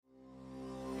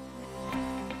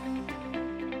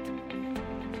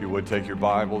If you would take your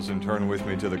Bibles and turn with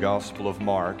me to the Gospel of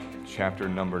Mark, chapter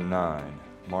number 9.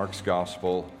 Mark's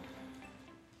Gospel,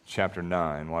 chapter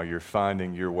 9. While you're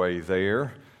finding your way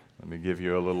there, let me give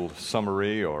you a little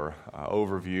summary or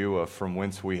overview of from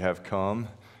whence we have come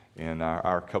in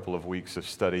our couple of weeks of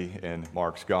study in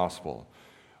Mark's Gospel.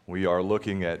 We are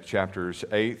looking at chapters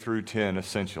 8 through 10,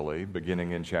 essentially,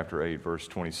 beginning in chapter 8, verse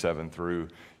 27 through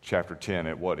chapter 10,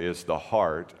 at what is the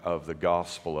heart of the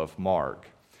Gospel of Mark.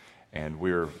 And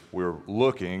we're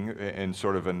looking in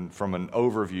from an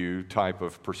overview type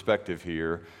of perspective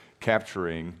here,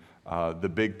 capturing the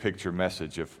big picture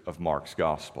message of Mark's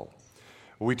Gospel.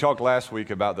 We talked last week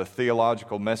about the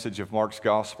theological message of Mark's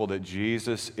Gospel, that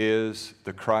Jesus is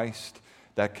the Christ.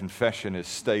 That confession is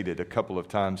stated a couple of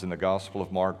times in the Gospel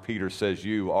of Mark. Peter says,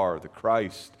 "You are the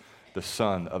Christ, the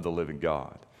Son of the living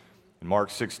God." In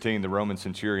Mark 16, the Roman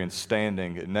centurion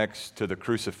standing next to the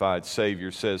crucified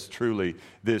Savior says, "Truly,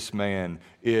 this man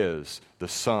is the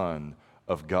Son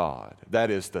of God." That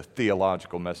is the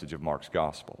theological message of Mark's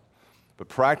Gospel. But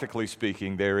practically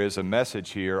speaking, there is a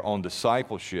message here on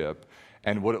discipleship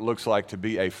and what it looks like to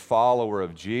be a follower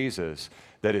of Jesus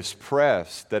that is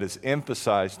pressed, that is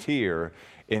emphasized here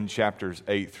in chapters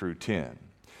 8 through 10.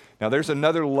 Now, there's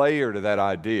another layer to that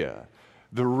idea.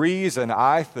 The reason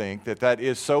I think that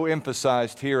is so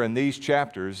emphasized here in these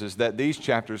chapters is that these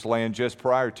chapters land just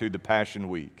prior to the Passion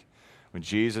Week, when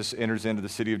Jesus enters into the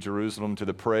city of Jerusalem to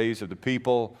the praise of the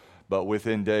people, but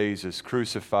within days is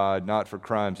crucified, not for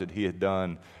crimes that he had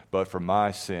done, but for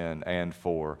my sin and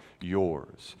for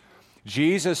yours.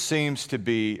 Jesus seems to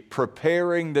be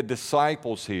preparing the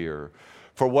disciples here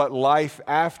for what life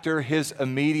after his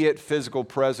immediate physical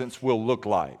presence will look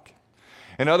like.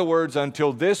 In other words,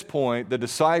 until this point, the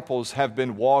disciples have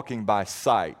been walking by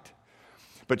sight.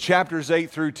 But chapters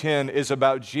 8 through 10 is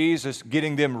about Jesus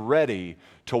getting them ready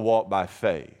to walk by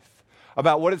faith,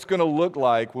 about what it's going to look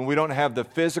like when we don't have the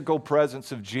physical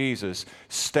presence of Jesus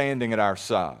standing at our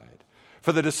side.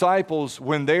 For the disciples,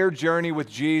 when their journey with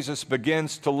Jesus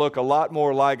begins to look a lot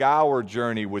more like our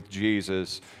journey with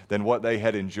Jesus than what they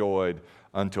had enjoyed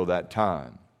until that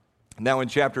time. Now in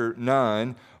chapter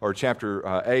 9, or chapter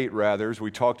 8 rather, as we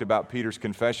talked about Peter's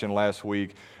confession last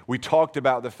week, we talked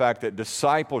about the fact that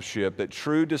discipleship, that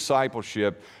true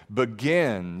discipleship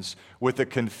begins with the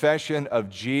confession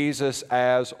of Jesus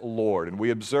as Lord. And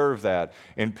we observe that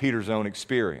in Peter's own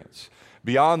experience.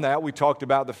 Beyond that, we talked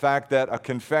about the fact that a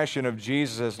confession of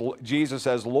Jesus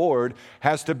as Lord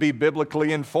has to be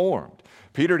biblically informed.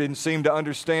 Peter didn't seem to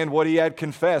understand what he had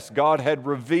confessed. God had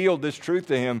revealed this truth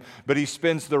to him, but he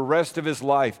spends the rest of his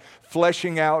life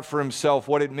fleshing out for himself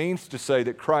what it means to say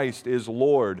that Christ is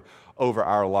Lord over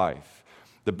our life.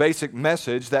 The basic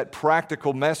message, that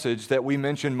practical message that we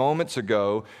mentioned moments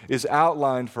ago, is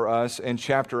outlined for us in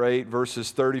chapter 8,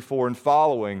 verses 34 and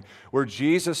following, where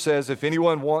Jesus says, "If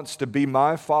anyone wants to be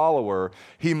my follower,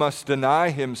 he must deny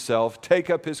himself, take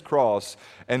up his cross,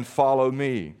 and follow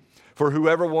me. For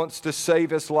whoever wants to save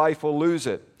his life will lose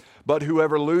it, but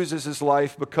whoever loses his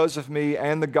life because of me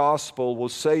and the gospel will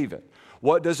save it.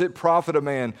 What does it profit a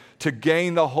man to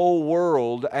gain the whole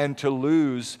world and to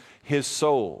lose his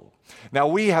soul?" Now,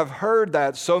 we have heard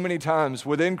that so many times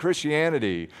within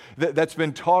Christianity that's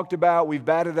been talked about. We've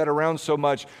batted that around so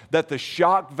much that the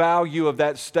shock value of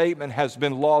that statement has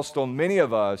been lost on many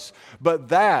of us. But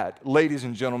that, ladies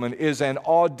and gentlemen, is an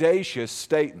audacious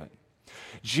statement.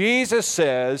 Jesus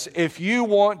says, if you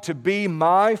want to be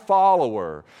my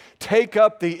follower, take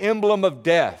up the emblem of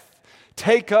death,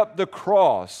 take up the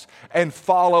cross, and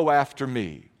follow after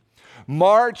me.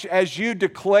 March as you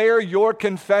declare your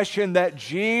confession that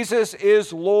Jesus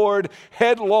is Lord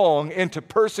headlong into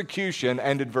persecution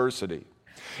and adversity.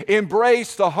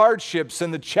 Embrace the hardships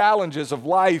and the challenges of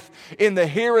life in the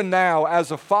here and now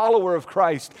as a follower of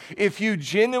Christ. If you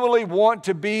genuinely want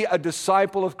to be a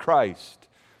disciple of Christ,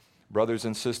 brothers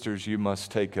and sisters, you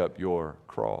must take up your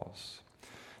cross.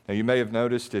 Now, you may have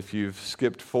noticed, if you've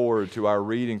skipped forward to our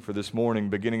reading for this morning,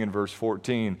 beginning in verse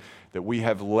 14, that we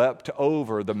have leapt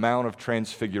over the Mount of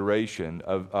Transfiguration,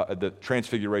 the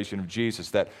Transfiguration of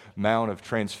Jesus, that Mount of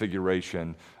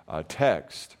Transfiguration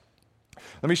text.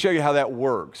 Let me show you how that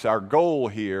works. Our goal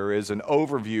here is an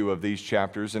overview of these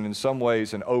chapters, and in some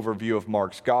ways an overview of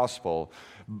Mark's Gospel.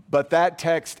 But that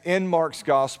text in Mark's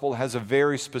Gospel has a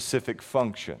very specific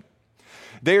function.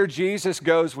 There Jesus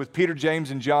goes with Peter,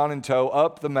 James, and John in tow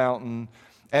up the mountain,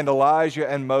 and Elijah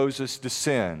and Moses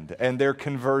descend, and they're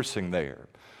conversing there.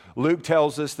 Luke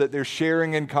tells us that they're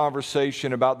sharing in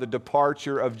conversation about the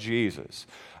departure of Jesus,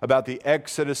 about the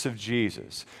exodus of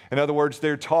Jesus. In other words,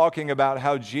 they're talking about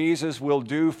how Jesus will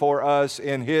do for us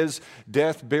in his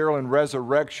death, burial, and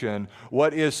resurrection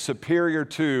what is superior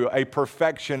to a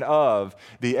perfection of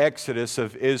the exodus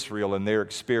of Israel and their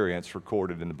experience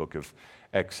recorded in the book of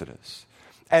Exodus.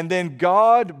 And then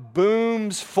God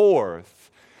booms forth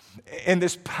in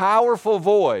this powerful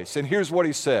voice, and here's what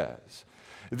he says: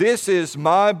 "This is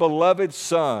my beloved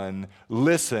Son,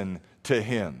 listen to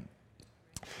him."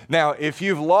 Now, if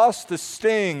you've lost the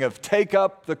sting of take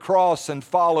up the cross and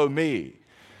follow me,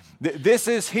 this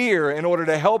is here in order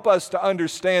to help us to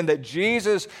understand that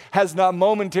Jesus has not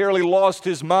momentarily lost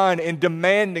his mind in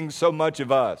demanding so much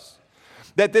of us.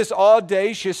 That this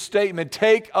audacious statement,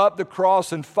 take up the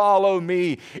cross and follow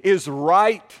me, is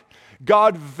right.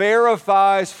 God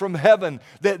verifies from heaven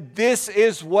that this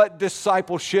is what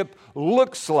discipleship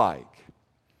looks like.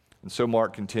 And so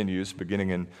Mark continues, beginning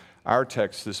in our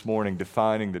text this morning,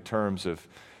 defining the terms of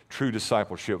true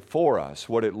discipleship for us,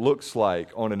 what it looks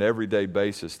like on an everyday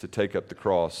basis to take up the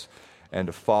cross and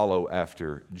to follow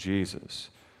after Jesus.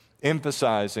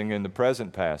 Emphasizing in the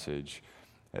present passage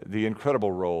the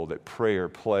incredible role that prayer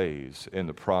plays in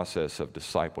the process of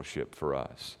discipleship for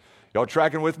us. Y'all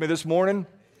tracking with me this morning?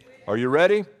 Are you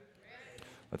ready?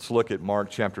 Let's look at Mark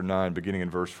chapter 9, beginning in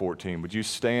verse 14. Would you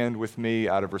stand with me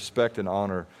out of respect and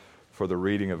honor for the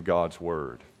reading of God's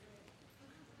word?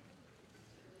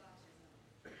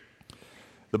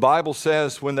 The Bible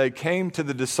says, when they came to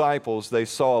the disciples, they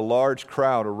saw a large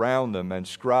crowd around them and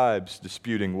scribes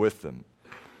disputing with them.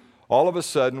 All of a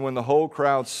sudden, when the whole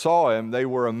crowd saw him, they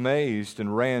were amazed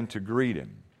and ran to greet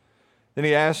him. Then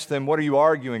he asked them, "What are you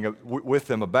arguing with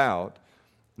them about?"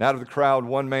 And out of the crowd,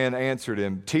 one man answered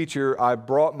him, "Teacher, I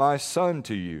brought my son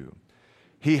to you.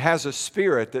 He has a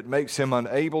spirit that makes him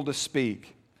unable to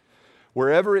speak.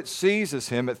 Wherever it seizes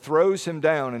him, it throws him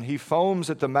down, and he foams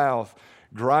at the mouth,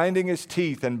 grinding his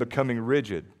teeth and becoming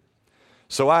rigid.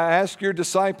 So I asked your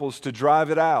disciples to drive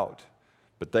it out,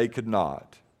 but they could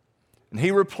not." And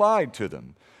he replied to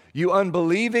them, "You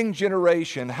unbelieving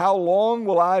generation, how long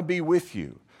will I be with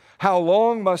you? How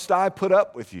long must I put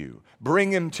up with you?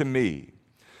 Bring him to me."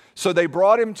 So they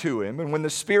brought him to him, and when the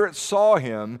spirit saw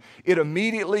him, it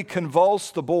immediately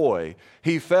convulsed the boy.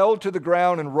 He fell to the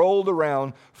ground and rolled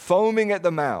around, foaming at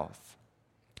the mouth.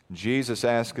 Jesus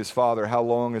asked his father, "How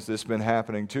long has this been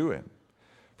happening to him?"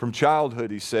 "From childhood,"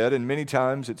 he said, "and many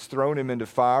times it's thrown him into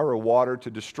fire or water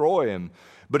to destroy him.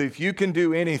 But if you can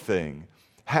do anything,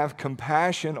 have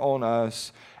compassion on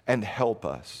us and help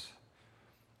us."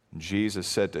 Jesus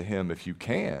said to him, "If you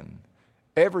can,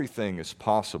 everything is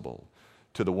possible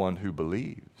to the one who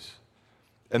believes."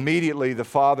 Immediately the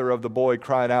father of the boy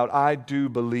cried out, "I do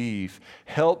believe.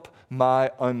 Help my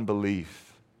unbelief."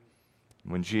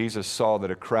 When Jesus saw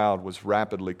that a crowd was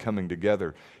rapidly coming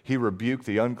together, he rebuked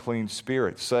the unclean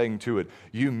spirit, saying to it,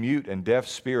 "You mute and deaf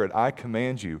spirit, I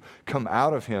command you, come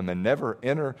out of him and never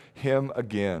enter him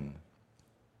again."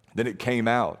 Then it came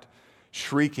out,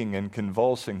 shrieking and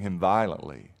convulsing him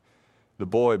violently. The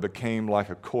boy became like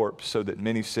a corpse, so that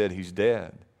many said, "He's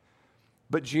dead."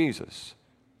 But Jesus,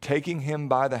 taking him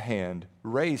by the hand,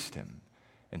 raised him,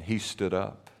 and he stood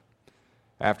up.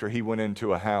 After he went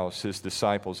into a house, his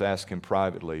disciples asked him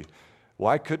privately,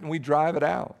 "Why couldn't we drive it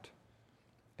out?"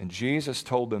 And Jesus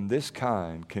told them, "This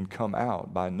kind can come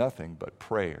out by nothing but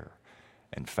prayer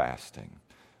and fasting."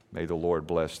 May the Lord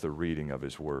bless the reading of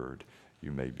his word.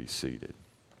 You may be seated.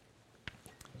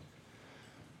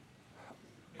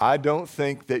 I don't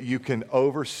think that you can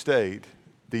overstate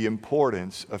the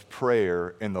importance of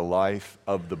prayer in the life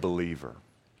of the believer.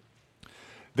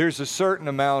 There's a certain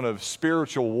amount of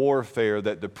spiritual warfare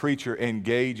that the preacher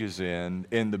engages in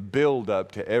the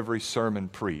build-up to every sermon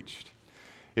preached.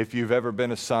 If you've ever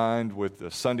been assigned with a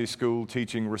Sunday school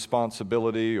teaching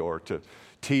responsibility or to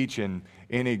teach in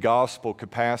any gospel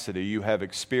capacity, you have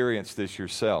experienced this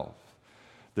yourself.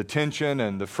 The tension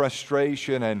and the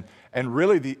frustration and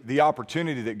really the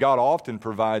opportunity that God often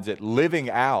provides at living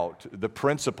out the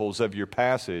principles of your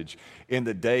passage in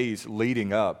the days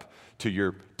leading up to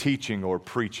your teaching or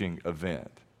preaching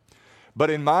event. But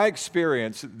in my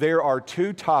experience, there are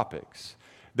two topics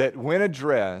that when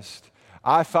addressed,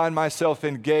 I find myself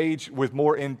engaged with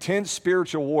more intense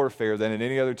spiritual warfare than at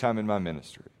any other time in my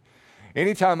ministry.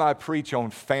 Anytime I preach on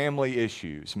family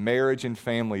issues, marriage and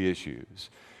family issues,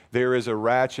 there is a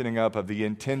ratcheting up of the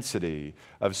intensity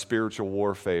of spiritual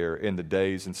warfare in the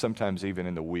days and sometimes even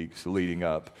in the weeks leading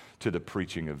up to the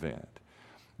preaching event.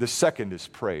 The second is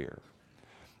prayer.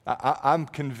 I'm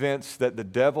convinced that the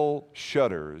devil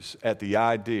shudders at the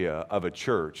idea of a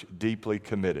church deeply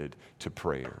committed to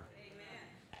prayer.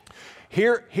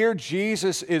 Here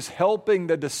Jesus is helping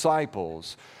the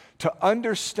disciples to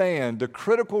understand the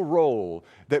critical role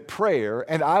that prayer,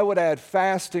 and I would add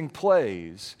fasting,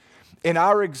 plays in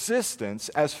our existence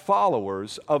as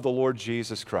followers of the Lord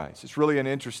Jesus Christ. It's really an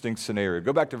interesting scenario.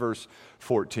 Go back to verse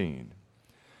 14.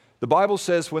 The Bible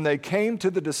says, when they came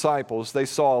to the disciples, they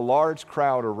saw a large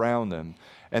crowd around them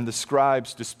and the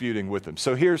scribes disputing with them.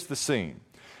 So here's the scene.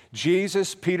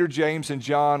 Jesus, Peter, James, and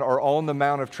John are on the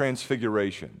Mount of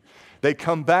Transfiguration. They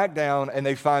come back down and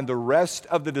they find the rest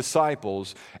of the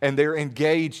disciples and they're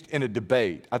engaged in a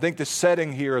debate. I think the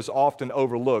setting here is often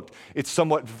overlooked. It's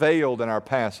somewhat veiled in our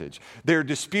passage. They're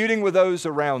disputing with those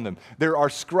around them. There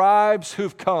are scribes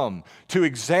who've come to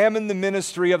examine the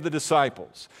ministry of the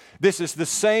disciples. This is the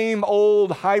same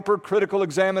old hypercritical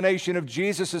examination of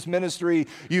Jesus' ministry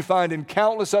you find in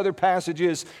countless other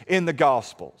passages in the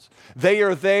Gospels. They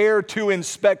are there to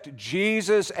inspect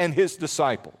Jesus and his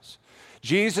disciples.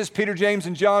 Jesus, Peter, James,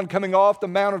 and John coming off the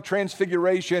Mount of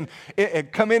Transfiguration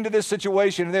come into this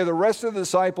situation, and they're the rest of the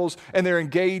disciples, and they're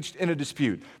engaged in a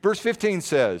dispute. Verse 15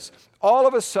 says, all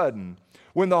of a sudden,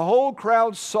 when the whole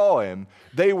crowd saw him,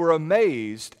 they were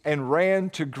amazed and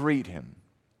ran to greet him.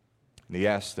 And he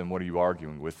asked them, what are you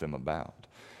arguing with them about?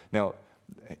 Now,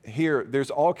 here,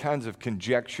 there's all kinds of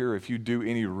conjecture. If you do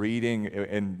any reading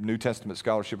in New Testament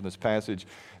scholarship in this passage,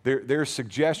 there are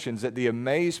suggestions that the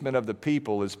amazement of the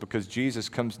people is because Jesus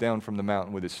comes down from the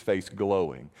mountain with his face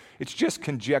glowing. It's just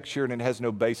conjecture and it has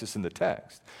no basis in the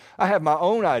text. I have my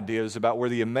own ideas about where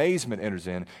the amazement enters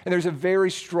in, and there's a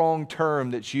very strong term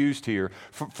that's used here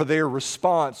for their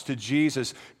response to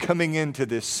Jesus coming into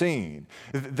this scene.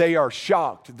 They are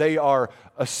shocked. They are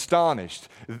astonished.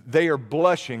 They are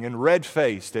blushing and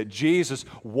red-faced at Jesus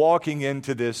walking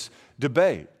into this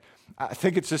debate. I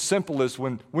think it's as simple as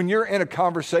when you're in a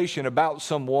conversation about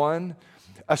someone,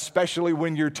 especially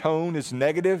when your tone is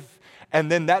negative, and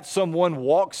then that someone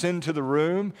walks into the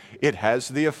room, it has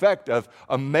the effect of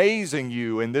amazing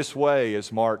you in this way,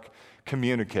 as Mark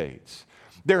communicates.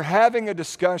 They're having a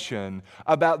discussion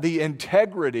about the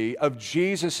integrity of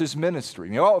Jesus'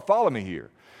 ministry. Follow me here.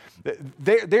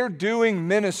 They're doing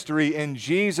ministry in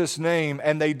Jesus' name,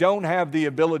 and they don't have the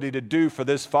ability to do for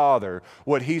this Father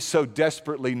what he so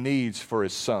desperately needs for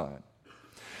his Son.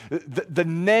 The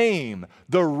name,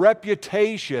 the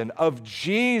reputation of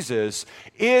Jesus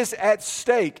is at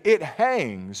stake. It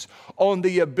hangs on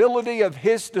the ability of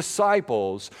his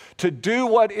disciples to do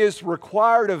what is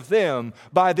required of them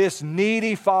by this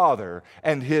needy Father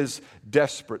and his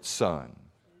desperate Son.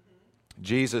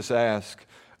 Jesus asked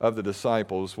of the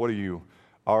disciples, what are you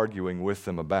arguing with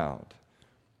them about?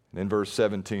 And in verse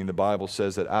 17, the Bible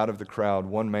says that out of the crowd,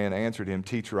 one man answered him,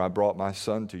 Teacher, I brought my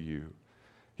son to you.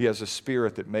 He has a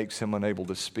spirit that makes him unable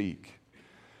to speak.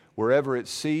 Wherever it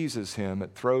seizes him,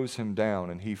 it throws him down,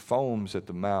 and he foams at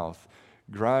the mouth,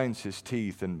 grinds his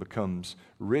teeth, and becomes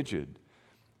rigid.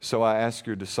 So I asked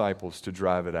your disciples to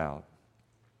drive it out,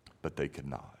 but they could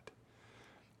not.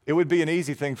 It would be an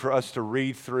easy thing for us to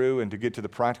read through and to get to the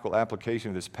practical application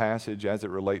of this passage as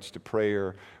it relates to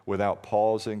prayer without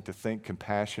pausing to think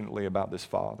compassionately about this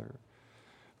Father.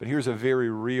 But here's a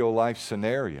very real life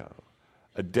scenario.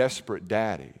 A desperate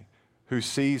daddy who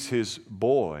sees his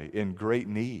boy in great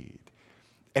need.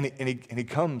 And he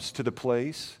comes to the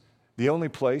place, the only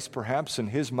place perhaps in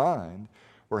his mind,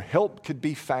 where help could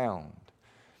be found.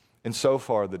 And so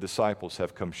far the disciples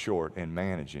have come short in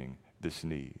managing this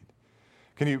need.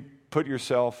 Can you put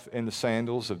yourself in the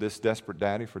sandals of this desperate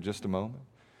daddy for just a moment?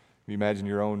 Can you imagine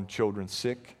your own children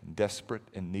sick, and desperate,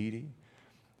 and needy?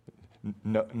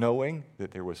 Knowing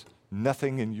that there was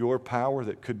nothing in your power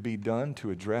that could be done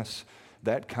to address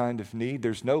that kind of need.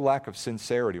 There's no lack of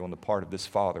sincerity on the part of this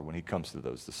Father when he comes to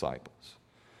those disciples.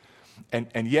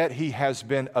 And yet he has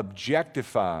been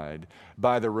objectified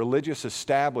by the religious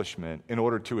establishment in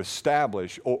order to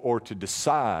establish or to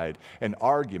decide an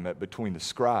argument between the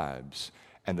scribes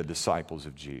and the disciples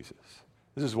of Jesus.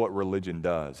 This is what religion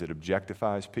does. It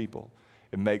objectifies people.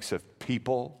 It makes of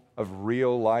people of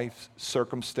real life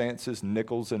circumstances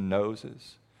nickels and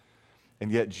noses.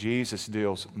 And yet Jesus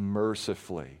deals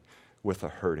mercifully with a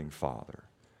hurting father.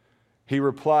 He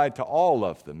replied to all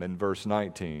of them in verse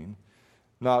 19,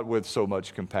 not with so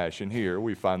much compassion here.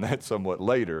 We find that somewhat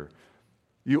later.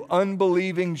 You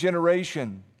unbelieving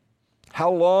generation,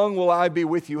 how long will I be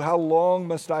with you? How long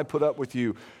must I put up with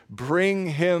you? Bring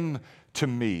him to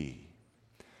me.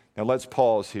 Now let's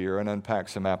pause here and unpack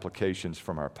some applications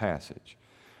from our passage.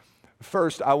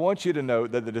 First, I want you to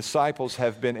note that the disciples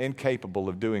have been incapable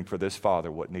of doing for this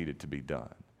father what needed to be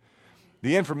done.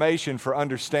 The information for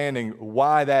understanding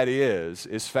why that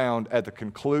is found at the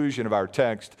conclusion of our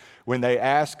text when they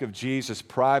ask of Jesus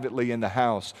privately in the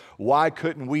house, why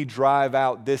couldn't we drive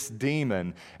out this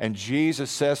demon? And Jesus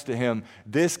says to him,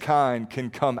 this kind can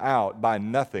come out by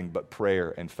nothing but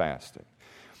prayer and fasting.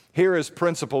 Here is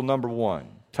principle number 1.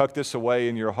 Tuck this away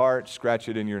in your heart, scratch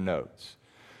it in your notes.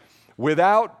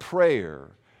 Without prayer,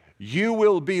 you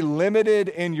will be limited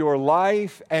in your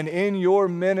life and in your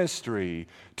ministry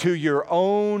to your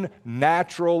own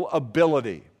natural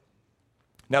ability.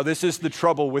 Now, this is the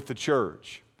trouble with the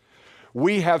church.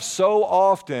 We have so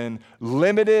often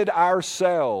limited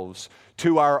ourselves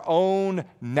to our own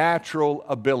natural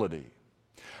ability.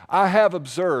 I have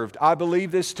observed, I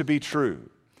believe this to be true,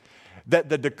 that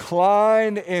the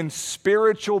decline in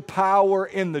spiritual power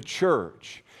in the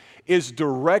church is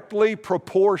directly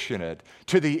proportionate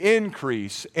to the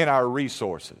increase in our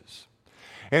resources.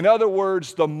 In other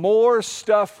words, the more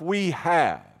stuff we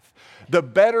have, the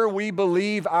better we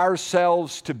believe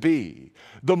ourselves to be,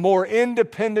 the more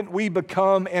independent we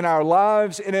become in our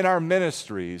lives and in our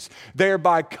ministries,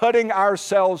 thereby cutting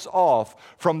ourselves off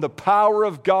from the power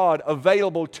of God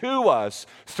available to us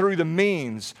through the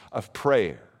means of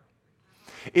prayer.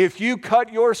 If you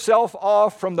cut yourself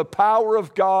off from the power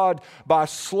of God by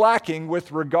slacking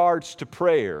with regards to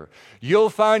prayer, you'll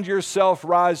find yourself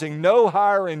rising no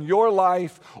higher in your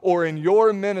life or in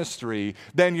your ministry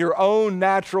than your own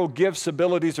natural gifts,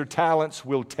 abilities, or talents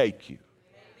will take you.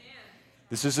 Amen.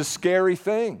 This is a scary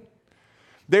thing.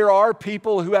 There are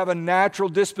people who have a natural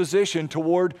disposition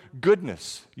toward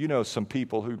goodness. You know, some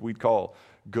people who we'd call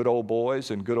good old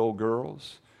boys and good old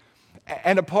girls.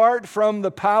 And apart from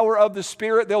the power of the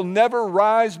Spirit, they'll never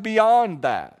rise beyond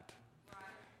that.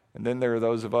 And then there are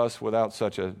those of us without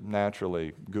such a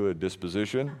naturally good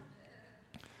disposition.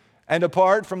 And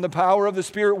apart from the power of the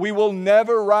Spirit, we will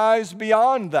never rise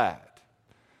beyond that.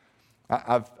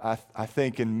 I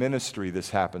think in ministry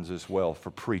this happens as well for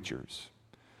preachers.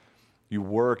 You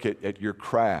work at your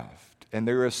craft, and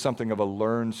there is something of a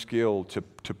learned skill to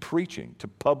preaching, to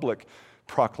public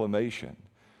proclamation.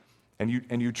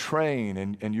 And you train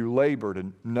and you labor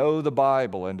to know the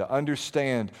Bible and to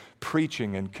understand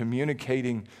preaching and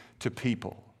communicating to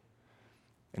people.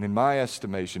 And in my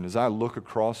estimation, as I look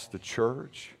across the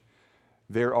church,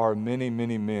 there are many,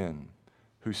 many men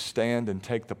who stand and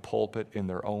take the pulpit in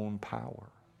their own power.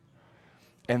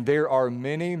 And there are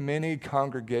many, many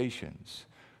congregations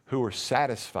who are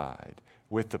satisfied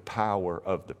with the power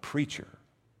of the preacher,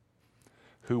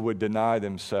 who would deny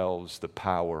themselves the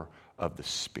power of the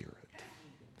Spirit.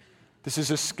 This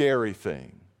is a scary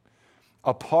thing.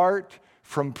 Apart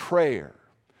from prayer,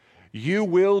 you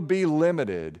will be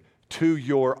limited to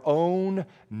your own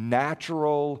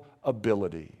natural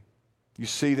ability. You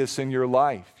see this in your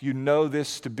life. You know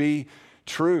this to be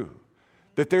true.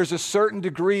 That there's a certain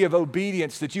degree of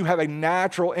obedience that you have a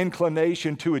natural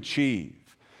inclination to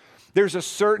achieve. There's a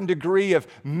certain degree of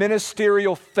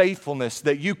ministerial faithfulness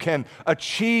that you can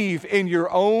achieve in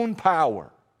your own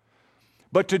power.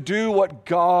 But to do what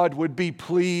God would be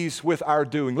pleased with our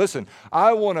doing. Listen,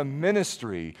 I want a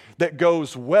ministry that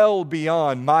goes well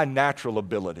beyond my natural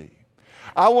ability.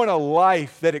 I want a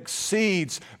life that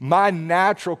exceeds my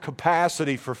natural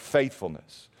capacity for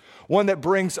faithfulness. One that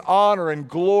brings honor and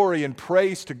glory and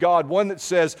praise to God. One that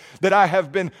says that I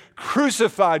have been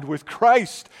crucified with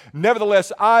Christ.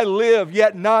 Nevertheless, I live,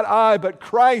 yet not I, but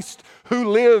Christ who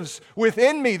lives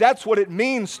within me. That's what it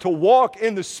means to walk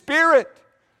in the Spirit.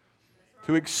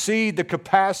 To exceed the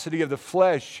capacity of the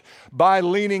flesh by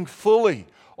leaning fully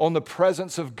on the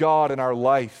presence of God in our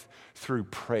life through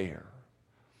prayer.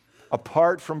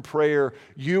 Apart from prayer,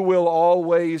 you will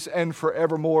always and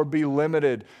forevermore be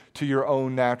limited to your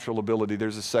own natural ability.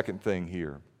 There's a second thing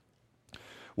here.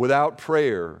 Without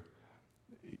prayer,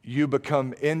 you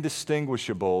become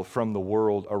indistinguishable from the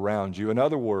world around you. In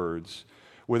other words,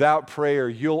 without prayer,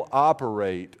 you'll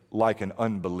operate like an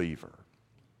unbeliever.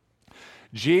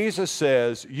 Jesus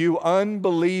says, "You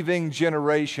unbelieving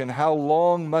generation, how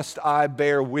long must I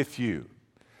bear with you?"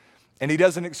 And he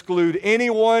doesn't exclude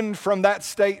anyone from that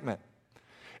statement.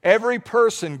 Every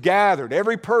person gathered,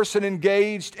 every person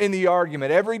engaged in the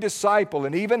argument, every disciple,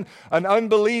 and even an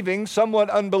unbelieving, somewhat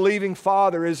unbelieving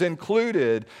father is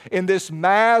included in this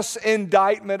mass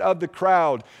indictment of the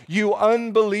crowd. You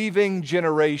unbelieving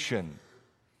generation.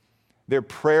 Their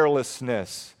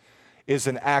prayerlessness is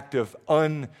an act of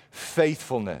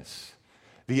unfaithfulness.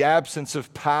 The absence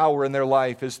of power in their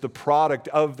life is the product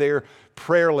of their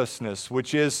prayerlessness,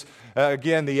 which is,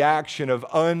 again, the action of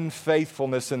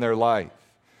unfaithfulness in their life.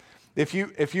 If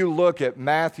you look at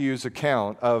Matthew's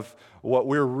account of what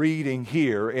we're reading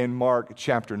here in Mark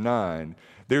chapter 9,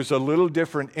 There's a little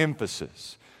different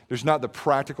emphasis. There's not the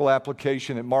practical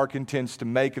application that Mark intends to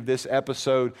make of this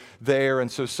episode there,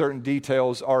 and so certain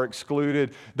details are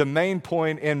excluded. The main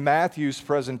point in Matthew's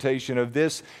presentation of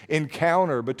this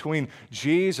encounter between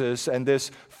Jesus and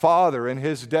this father and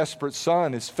his desperate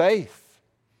son is faith.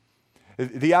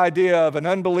 The idea of an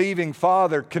unbelieving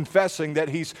father confessing that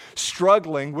he's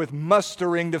struggling with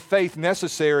mustering the faith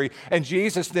necessary, and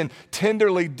Jesus then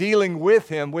tenderly dealing with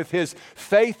him with his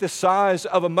faith the size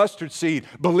of a mustard seed.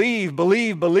 Believe,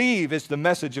 believe, believe is the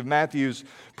message of Matthew's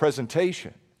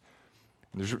presentation.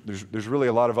 There's really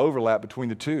a lot of overlap between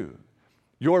the two.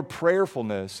 Your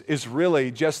prayerfulness is really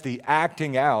just the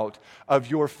acting out of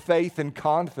your faith and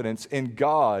confidence in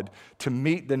God to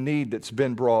meet the need that's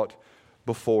been brought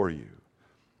before you.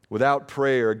 Without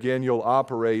prayer, again, you'll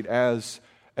operate as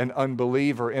an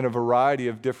unbeliever in a variety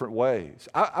of different ways.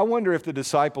 I wonder if the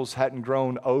disciples hadn't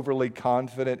grown overly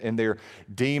confident in their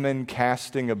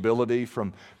demon-casting ability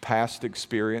from past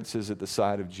experiences at the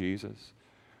side of Jesus.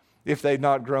 If they'd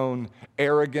not grown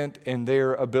arrogant in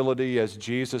their ability as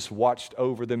Jesus watched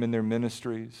over them in their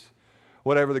ministries.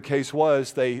 Whatever the case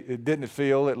was, they didn't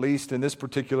feel, at least in this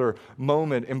particular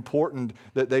moment, important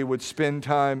that they would spend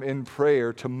time in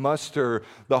prayer to muster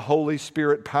the Holy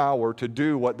Spirit power to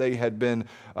do what they had been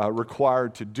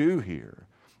required to do here.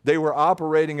 They were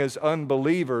operating as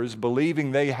unbelievers,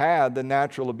 believing they had the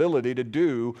natural ability to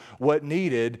do what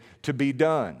needed to be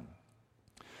done.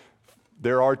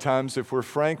 There are times, if we're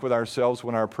frank with ourselves,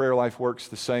 when our prayer life works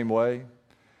the same way.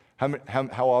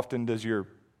 How often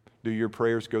do your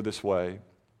prayers go this way?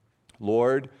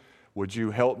 Lord, would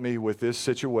you help me with this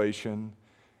situation?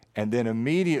 And then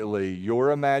immediately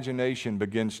your imagination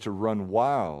begins to run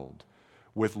wild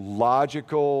with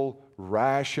logical,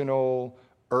 rational,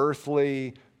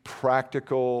 earthly,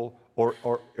 practical,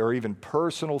 or even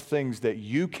personal things that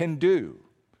you can do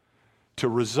to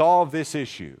resolve this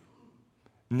issue.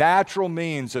 Natural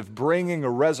means of bringing a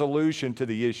resolution to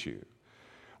the issue.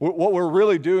 What we're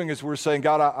really doing is we're saying,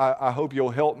 God, I hope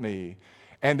you'll help me.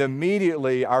 And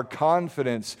immediately our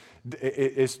confidence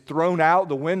is thrown out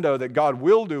the window that God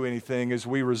will do anything as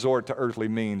we resort to earthly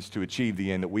means to achieve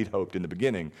the end that we'd hoped in the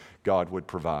beginning God would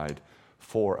provide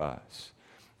for us.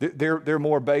 They're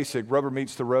more basic, rubber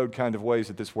meets the road kind of ways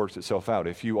that this works itself out.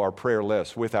 If you are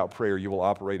prayerless, without prayer, you will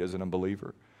operate as an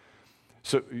unbeliever.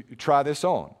 So try this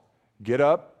on. Get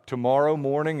up tomorrow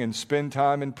morning and spend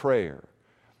time in prayer.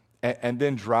 And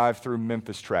then drive through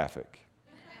Memphis traffic.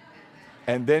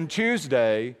 And then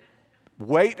Tuesday,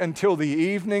 wait until the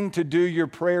evening to do your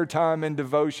prayer time and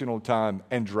devotional time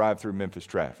and drive through Memphis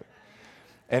traffic.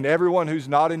 And everyone who's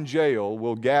not in jail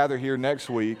will gather here next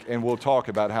week and we'll talk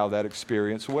about how that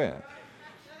experience went.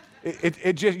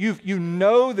 You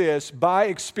know this by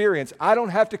experience. I don't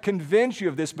have to convince you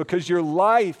of this because your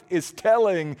life is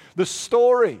telling the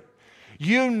story.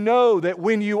 You know that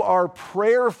when you are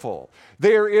prayerful,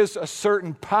 there is a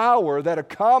certain power that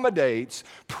accommodates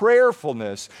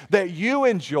prayerfulness that you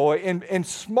enjoy in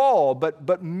small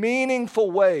but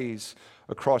meaningful ways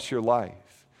across your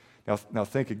life. Now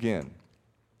think again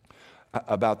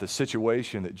about the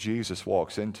situation that Jesus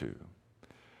walks into.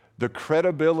 The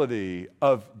credibility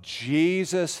of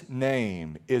Jesus'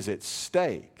 name is at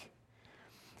stake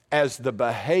as the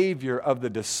behavior of the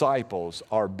disciples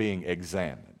are being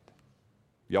examined.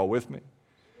 Y'all with me?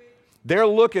 They're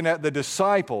looking at the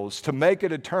disciples to make a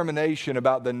determination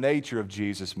about the nature of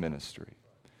Jesus' ministry.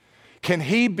 Can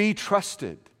he be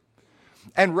trusted?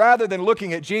 And rather than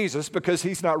looking at Jesus, because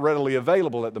he's not readily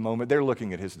available at the moment, they're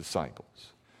looking at his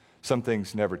disciples. Some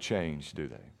things never change, do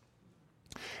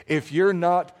they? If you're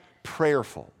not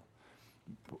prayerful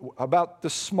about the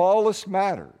smallest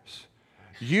matters,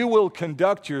 you will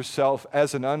conduct yourself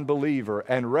as an unbeliever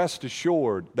and rest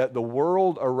assured that the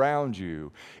world around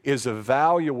you is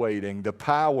evaluating the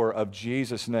power of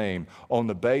Jesus' name on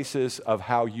the basis of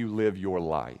how you live your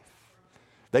life.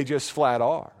 They just flat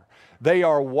are. They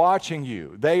are watching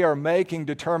you. They are making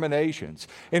determinations.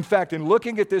 In fact, in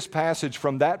looking at this passage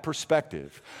from that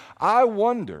perspective, I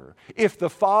wonder if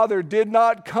the Father did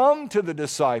not come to the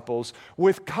disciples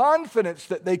with confidence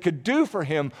that they could do for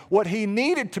him what he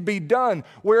needed to be done,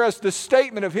 whereas the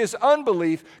statement of his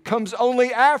unbelief comes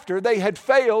only after they had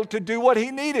failed to do what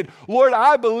he needed. Lord,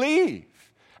 I believe.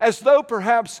 As though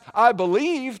perhaps I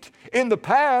believed in the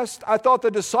past, I thought the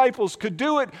disciples could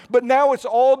do it, but now it's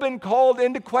all been called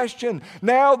into question.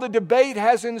 Now the debate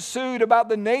has ensued about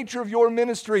the nature of your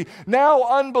ministry. Now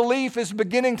unbelief is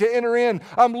beginning to enter in.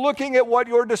 I'm looking at what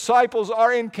your disciples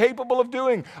are incapable of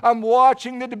doing. I'm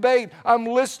watching the debate. I'm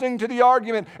listening to the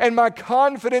argument, and my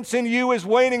confidence in you is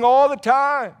waning all the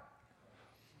time.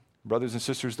 Brothers and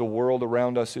sisters, the world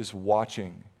around us is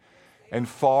watching. And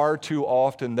far too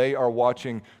often they are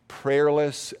watching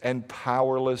prayerless and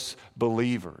powerless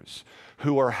believers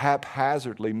who are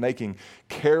haphazardly making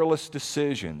careless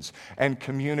decisions and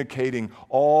communicating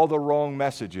all the wrong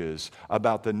messages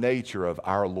about the nature of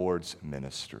our Lord's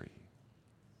ministry.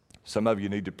 Some of you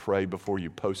need to pray before you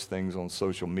post things on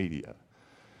social media.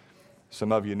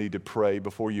 Some of you need to pray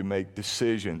before you make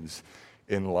decisions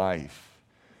in life.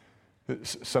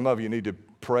 Some of you need to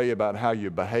pray about how you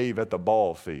behave at the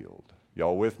ball field.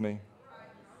 Y'all with me?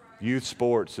 Youth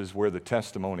sports is where the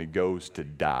testimony goes to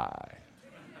die.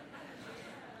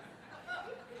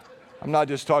 I'm not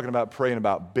just talking about praying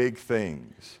about big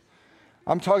things.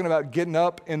 I'm talking about getting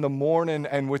up in the morning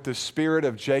and with the spirit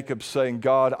of Jacob saying,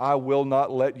 God, I will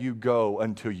not let you go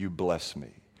until you bless me.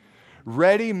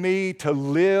 Ready me to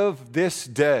live this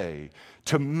day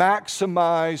to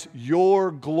maximize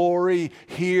your glory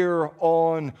here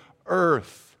on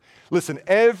earth. Listen,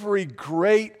 every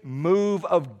great move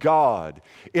of God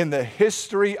in the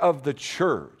history of the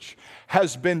church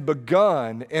has been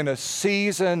begun in a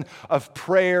season of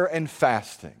prayer and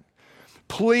fasting,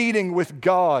 pleading with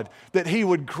God that He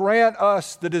would grant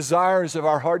us the desires of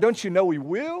our heart. Don't you know He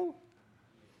will?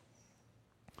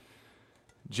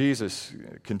 Jesus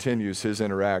continues His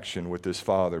interaction with His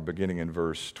Father beginning in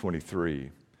verse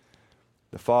 23.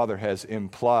 The Father has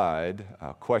implied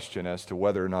a question as to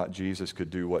whether or not Jesus could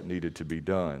do what needed to be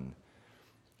done.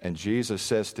 And Jesus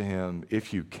says to him,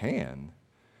 if you can,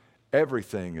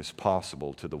 everything is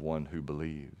possible to the one who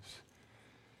believes.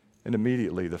 And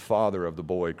immediately the father of the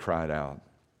boy cried out,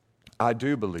 I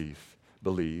do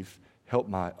believe, help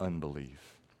my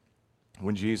unbelief.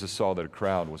 When Jesus saw that a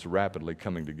crowd was rapidly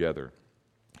coming together,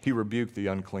 He rebuked the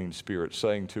unclean spirit,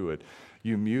 saying to it,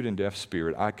 you mute and deaf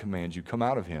spirit, I command you, come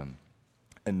out of him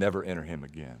and never enter him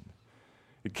again.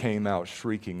 It came out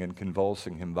shrieking and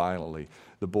convulsing him violently.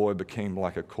 The boy became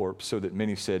like a corpse, so that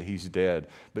many said, he's dead.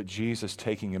 But Jesus,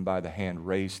 taking him by the hand,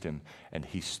 raised him, and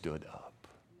he stood up.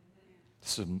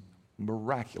 This is a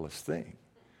miraculous thing.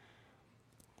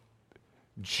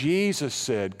 Jesus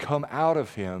said, come out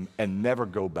of him and never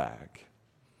go back.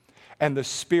 And the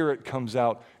spirit comes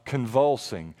out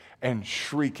convulsing and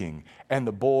shrieking, and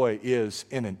the boy is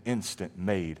in an instant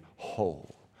made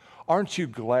whole. Aren't you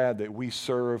glad that we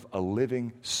serve a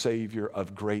living Savior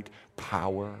of great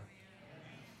power?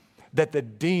 That the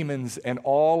demons and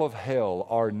all of hell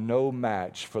are no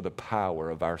match for the power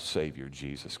of our Savior,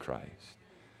 Jesus Christ.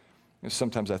 And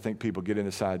sometimes I think people get in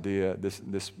this idea,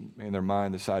 this in their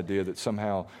mind, this idea that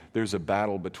somehow there's a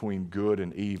battle between good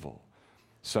and evil.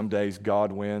 Some days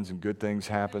God wins and good things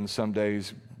happen. Some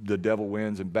days the devil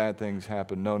wins and bad things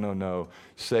happen. No.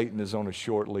 Satan is on a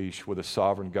short leash with a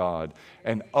sovereign God.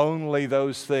 And only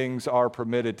those things are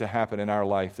permitted to happen in our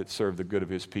life that serve the good of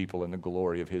His people and the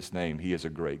glory of His name. He is a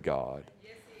great God.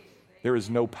 There is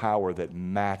no power that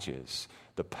matches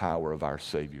the power of our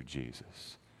Savior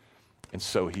Jesus. And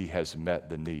so He has met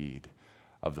the need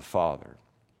of the Father,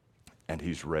 and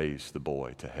He's raised the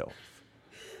boy to health.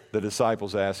 The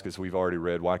disciples asked, as we've already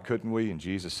read, why couldn't we? And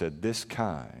Jesus said, this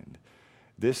kind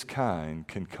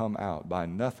can come out by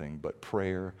nothing but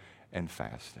prayer and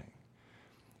fasting.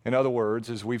 In other words,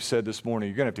 as we've said this morning,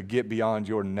 you're going to have to get beyond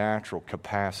your natural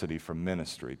capacity for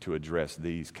ministry to address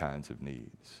these kinds of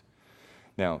needs.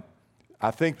 Now,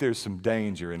 I think there's some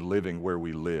danger in living where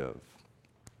we live.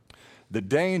 The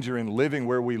danger in living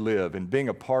where we live and being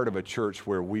a part of a church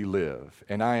where we live,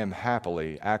 and I am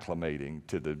happily acclimating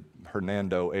to the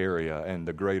Hernando area and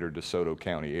the greater DeSoto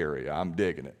County area. I'm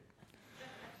digging it.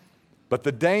 But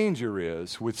the danger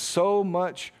is, with so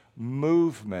much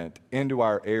movement into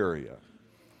our area,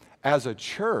 as a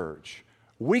church,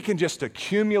 we can just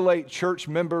accumulate church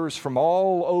members from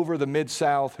all over the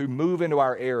Mid-South who move into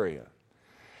our area.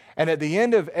 And at the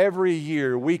end of every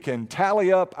year, we can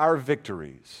tally up our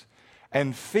victories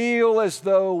and feel as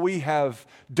though we have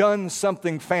done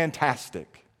something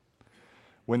fantastic,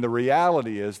 when the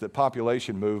reality is that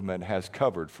population movement has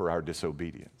covered for our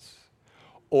disobedience,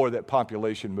 or that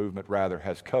population movement rather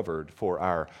has covered for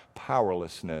our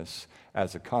powerlessness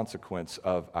as a consequence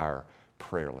of our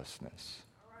prayerlessness.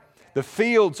 The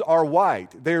fields are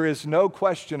white. There is no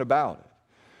question about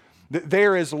it.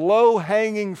 There is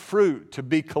low-hanging fruit to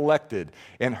be collected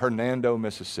in Hernando,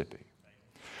 Mississippi.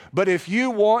 But if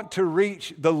you want to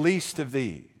reach the least of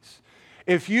these,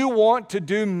 if you want to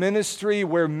do ministry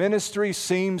where ministry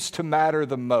seems to matter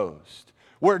the most,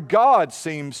 where God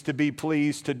seems to be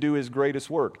pleased to do His greatest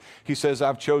work, He says,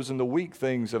 I've chosen the weak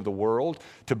things of the world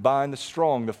to bind the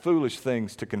strong, the foolish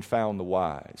things to confound the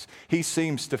wise. He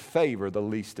seems to favor the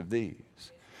least of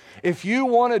these. If you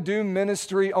want to do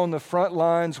ministry on the front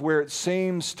lines where it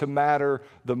seems to matter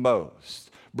the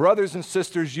most, brothers and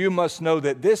sisters, you must know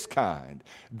that this kind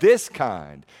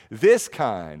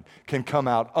can come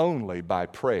out only by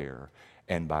prayer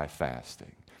and by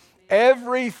fasting.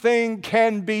 Everything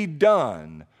can be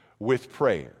done with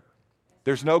prayer.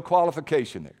 There's no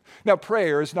qualification there. Now,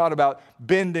 prayer is not about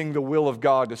bending the will of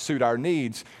God to suit our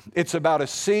needs. It's about a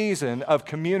season of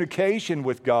communication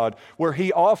with God where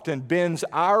He often bends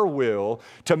our will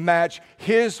to match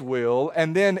His will,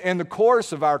 and then in the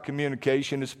course of our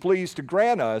communication is pleased to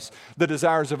grant us the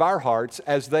desires of our hearts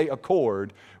as they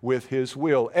accord with His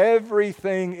will.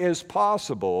 Everything is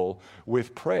possible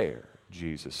with prayer,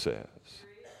 Jesus says.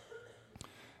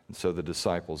 And so the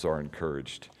disciples are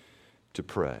encouraged to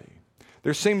pray.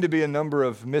 There seem to be a number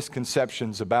of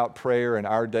misconceptions about prayer in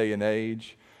our day and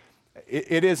age.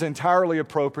 It is entirely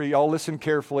appropriate. Y'all listen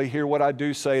carefully, hear what I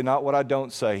do say, not what I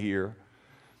don't say here.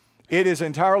 It is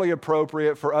entirely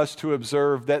appropriate for us to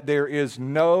observe that there is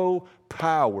no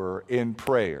power in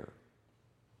prayer.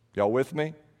 Y'all with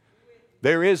me?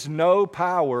 There is no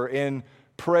power in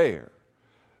prayer.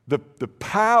 The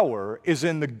power is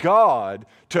in the God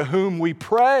to whom we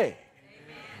pray.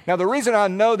 Now, the reason I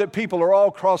know that people are all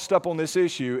crossed up on this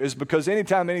issue is because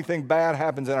anytime anything bad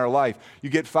happens in our life, you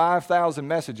get 5,000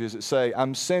 messages that say,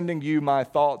 I'm sending you my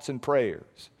thoughts and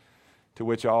prayers. To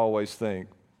which I always think,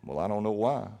 well, I don't know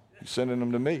why. You're sending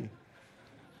them to me.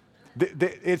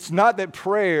 It's not that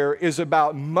prayer is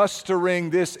about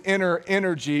mustering this inner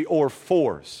energy or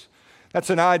force. That's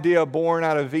an idea born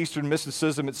out of Eastern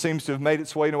mysticism. It seems to have made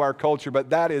its way into our culture, but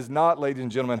that is not, ladies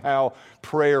and gentlemen, how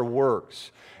prayer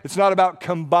works. It's not about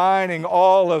combining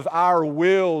all of our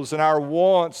wills and our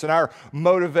wants and our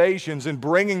motivations and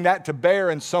bringing that to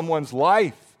bear in someone's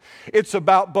life. It's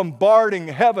about bombarding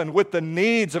heaven with the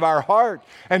needs of our heart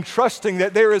and trusting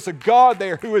that there is a God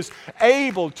there who is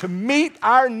able to meet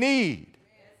our need.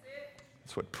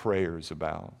 That's what prayer is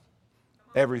about.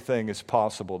 Everything is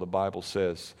possible, the Bible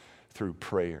says, through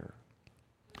prayer.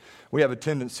 We have a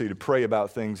tendency to pray about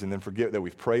things and then forget that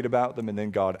we've prayed about them, and then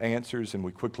God answers and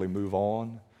we quickly move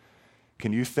on.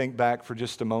 Can you think back for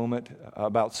just a moment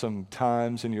about some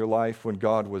times in your life when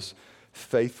God was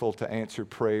faithful to answer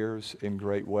prayers in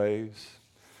great ways?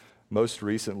 Most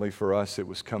recently for us, it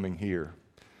was coming here.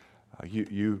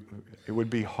 It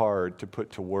would be hard to put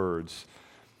to words,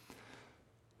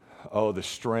 the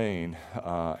strain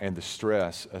and the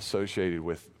stress associated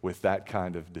with that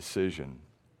kind of decision.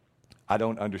 I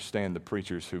don't understand the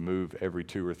preachers who move every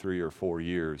 2 or 3 or 4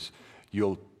 years.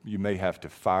 You may have to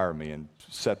fire me and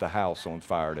set the house on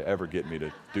fire to ever get me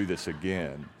to do this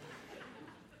again.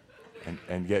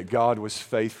 And yet God was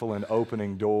faithful in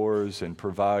opening doors and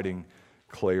providing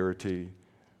clarity.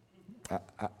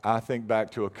 I think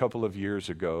back to a couple of years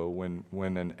ago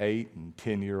when an 8 and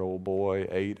 10-year-old boy,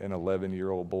 8 and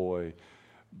 11-year-old boy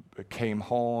came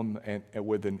home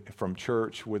from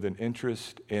church with an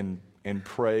interest in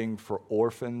praying for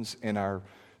orphans in our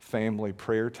family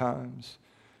prayer times.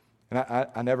 And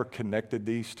I never connected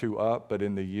these two up, but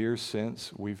in the years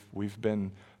since, we've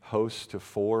been hosts to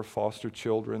 4 foster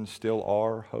children, still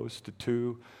are hosts to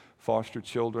 2 foster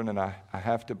children, and I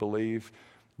have to believe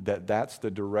that that's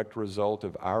the direct result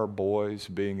of our boys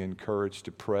being encouraged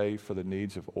to pray for the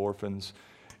needs of orphans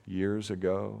years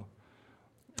ago.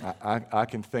 I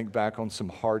can think back on some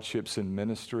hardships in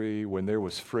ministry when there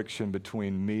was friction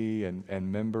between me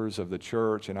and members of the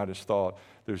church, and I just thought,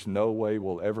 there's no way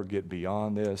we'll ever get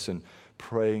beyond this, and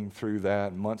praying through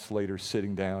that, months later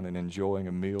sitting down and enjoying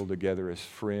a meal together as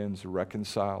friends,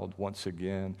 reconciled once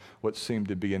again. What seemed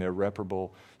to be an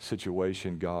irreparable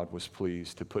situation, God was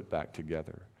pleased to put back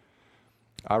together.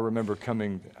 I remember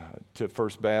coming to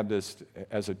First Baptist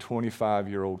as a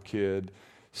 25-year-old kid,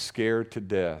 scared to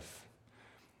death.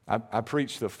 I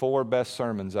preached the 4 best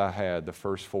sermons I had the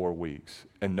first 4 weeks,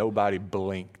 and nobody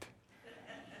blinked.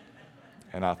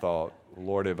 And I thought,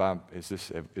 Lord, are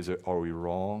we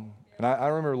wrong? And I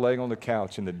remember laying on the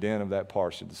couch in the den of that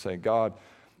parsonage and saying, God,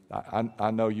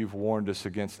 I know you've warned us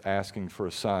against asking for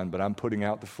a sign, but I'm putting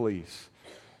out the fleece.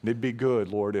 And it'd be good,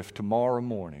 Lord, if tomorrow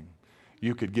morning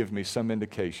you could give me some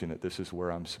indication that this is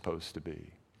where I'm supposed to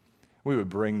be. We would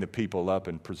bring the people up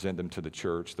and present them to the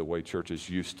church the way churches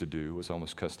used to do. It was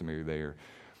almost customary there.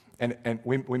 And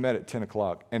we met at 10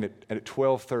 o'clock, and at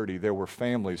 12:30, there were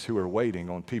families who were waiting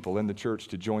on people in the church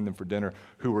to join them for dinner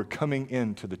who were coming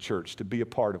into the church to be a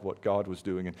part of what God was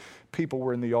doing. And people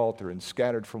were in the altar and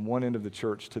scattered from one end of the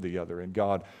church to the other, and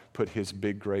God put His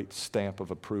big, great stamp of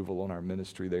approval on our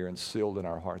ministry there and sealed in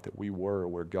our heart that we were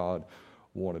where God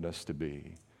wanted us to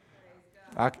be.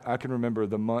 I can remember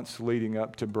the months leading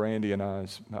up to Brandy and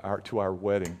our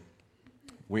wedding.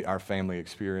 Our family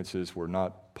experiences were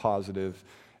not positive,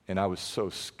 and I was so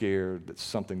scared that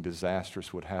something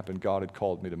disastrous would happen. God had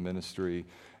called me to ministry,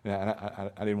 and I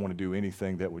didn't want to do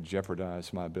anything that would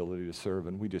jeopardize my ability to serve,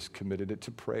 and we just committed it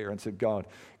to prayer and said, God,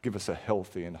 give us a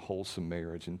healthy and wholesome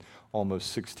marriage. And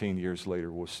almost 16 years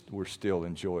later, we're still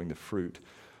enjoying the fruit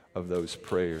of those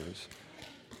prayers.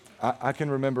 I can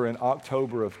remember in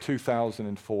October of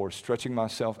 2004 stretching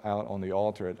myself out on the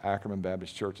altar at Ackerman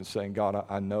Baptist Church and saying, God,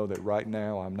 I know that right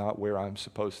now I'm not where I'm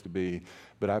supposed to be,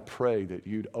 but I pray that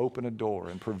you'd open a door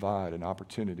and provide an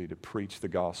opportunity to preach the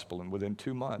gospel. And within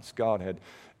 2 months, God had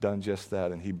done just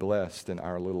that, and he blessed in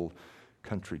our little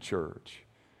country church.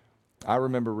 I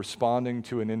remember responding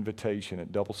to an invitation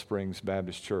at Double Springs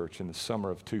Baptist Church in the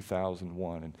summer of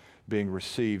 2001 and being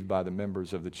received by the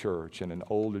members of the church, and an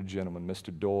older gentleman,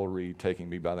 Mr. Doyle Reed, taking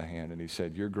me by the hand, and he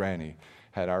said, your granny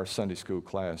had our Sunday school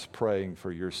class praying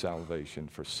for your salvation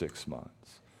for 6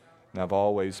 months. And I've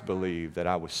always believed that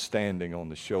I was standing on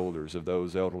the shoulders of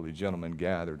those elderly gentlemen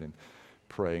gathered and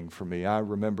praying for me. I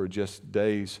remember just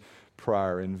days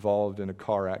prior involved in a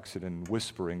car accident,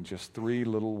 whispering just 3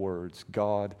 little words,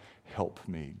 God, help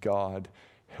me, God,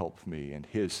 help me, and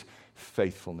his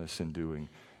faithfulness in doing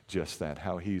just that,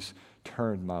 how he's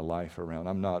turned my life around.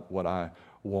 I'm not what I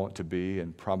want to be,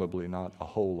 and probably not a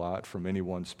whole lot from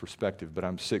anyone's perspective, but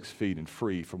I'm 6 feet and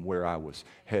free from where I was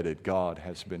headed. God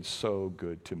has been so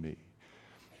good to me.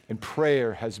 And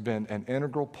prayer has been an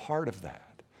integral part of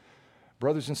that.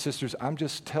 Brothers and sisters, I'm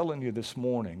just telling you this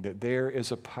morning that there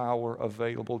is a power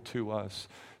available to us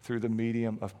through the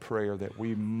medium of prayer that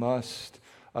we must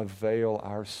avail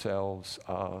ourselves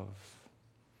of.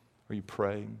 Are you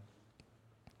praying?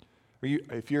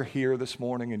 If you're here this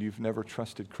morning and you've never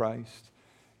trusted Christ,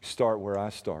 start where I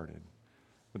started,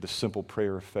 with the simple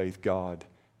prayer of faith, God,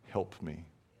 help me.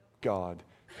 God,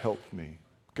 help me.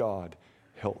 God,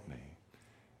 help me.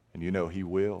 And you know he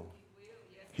will.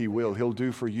 He will. He'll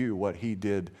do for you what he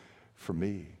did for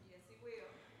me. Yes,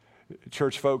 he will.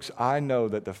 Church folks, I know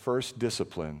that the first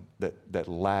discipline that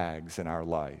lags in our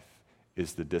life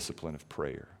is the discipline of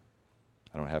prayer.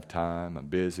 I don't have time, I'm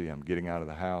busy, I'm getting out of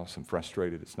the house, I'm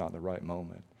frustrated, it's not the right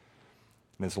moment.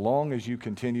 And as long as you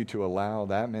continue to allow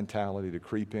that mentality to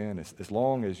creep in, as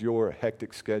long as your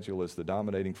hectic schedule is the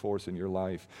dominating force in your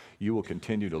life, you will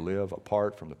continue to live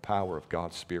apart from the power of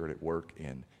God's Spirit at work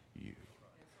in